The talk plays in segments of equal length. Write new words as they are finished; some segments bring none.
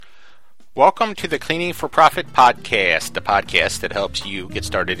Welcome to the Cleaning for Profit podcast, the podcast that helps you get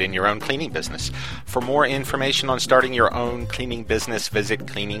started in your own cleaning business. For more information on starting your own cleaning business, visit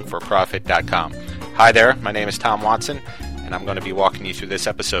cleaningforprofit.com. Hi there, my name is Tom Watson, and I'm going to be walking you through this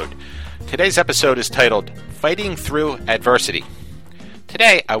episode. Today's episode is titled, Fighting Through Adversity.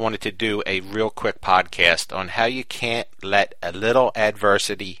 Today, I wanted to do a real quick podcast on how you can't let a little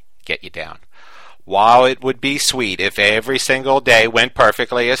adversity get you down. While it would be sweet if every single day went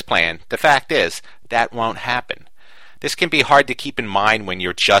perfectly as planned, the fact is, that won't happen. This can be hard to keep in mind when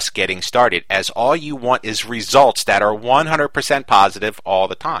you're just getting started, as all you want is results that are 100% positive all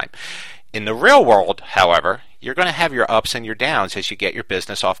the time. In the real world, however, you're going to have your ups and your downs as you get your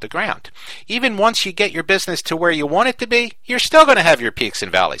business off the ground. Even once you get your business to where you want it to be, you're still going to have your peaks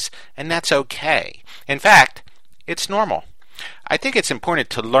and valleys, and that's okay. In fact, it's normal. I think it's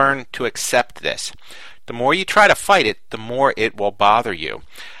important to learn to accept this. The more you try to fight it, the more it will bother you.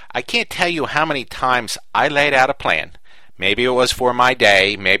 I can't tell you how many times I laid out a plan. Maybe it was for my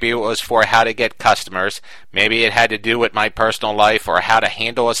day, maybe it was for how to get customers, maybe it had to do with my personal life or how to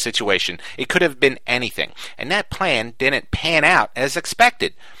handle a situation. It could have been anything. And that plan didn't pan out as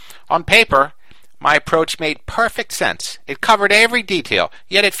expected. On paper, my approach made perfect sense. It covered every detail,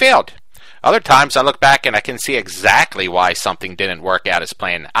 yet it failed. Other times I look back and I can see exactly why something didn't work out as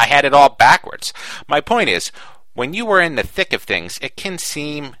planned. I had it all backwards. My point is, when you are in the thick of things, it can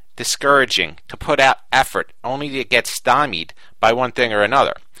seem discouraging to put out effort only to get stymied by one thing or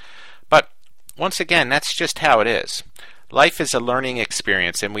another. But once again, that's just how it is. Life is a learning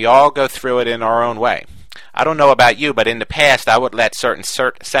experience and we all go through it in our own way. I don't know about you, but in the past I would let certain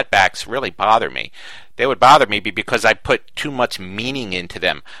setbacks really bother me. They would bother me because I put too much meaning into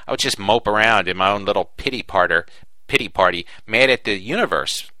them. I would just mope around in my own little pity party, mad at the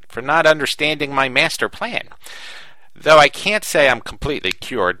universe for not understanding my master plan. Though I can't say I'm completely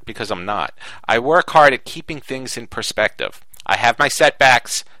cured, because I'm not. I work hard at keeping things in perspective. I have my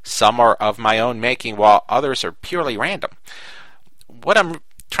setbacks. Some are of my own making, while others are purely random. What I'm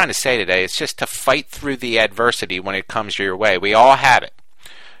trying to say today is just to fight through the adversity when it comes your way. We all have it.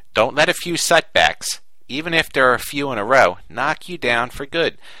 Don't let a few setbacks, even if there are a few in a row, knock you down for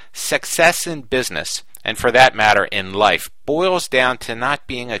good. Success in business, and for that matter in life, boils down to not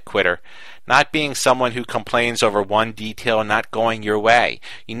being a quitter, not being someone who complains over one detail not going your way.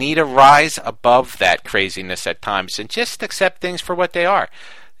 You need to rise above that craziness at times and just accept things for what they are.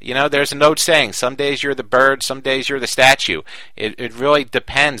 You know, there's an old saying, some days you're the bird, some days you're the statue. It really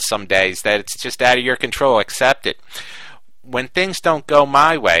depends some days that it's just out of your control. Accept it. When things don't go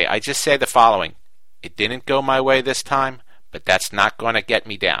my way, I just say the following. It didn't go my way this time, but that's not going to get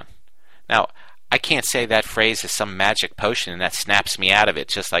me down. Now, I can't say that phrase is some magic potion that snaps me out of it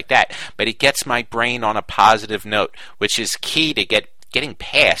just like that, but it gets my brain on a positive note, which is key to getting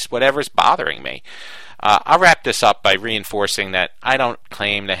past whatever's bothering me. I'll wrap this up by reinforcing that I don't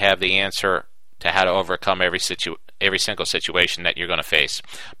claim to have the answer to how to overcome every single situation that you're going to face.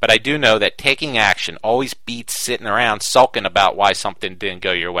 But I do know that taking action always beats sitting around sulking about why something didn't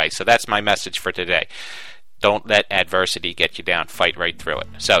go your way. So that's my message for today. Don't let adversity get you down. Fight right through it.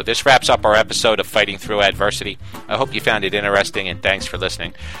 So this wraps up our episode of Fighting Through Adversity. I hope you found it interesting, and thanks for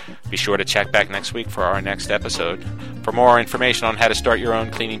listening. Be sure to check back next week for our next episode. For more information on how to start your own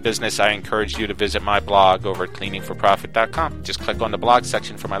cleaning business, I encourage you to visit my blog over at cleaningforprofit.com. Just click on the blog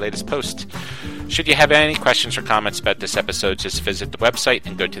section for my latest post. Should you have any questions or comments about this episode, just visit the website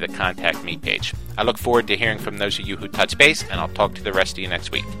and go to the Contact Me page. I look forward to hearing from those of you who touch base, and I'll talk to the rest of you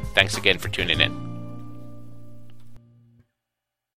next week. Thanks again for tuning in.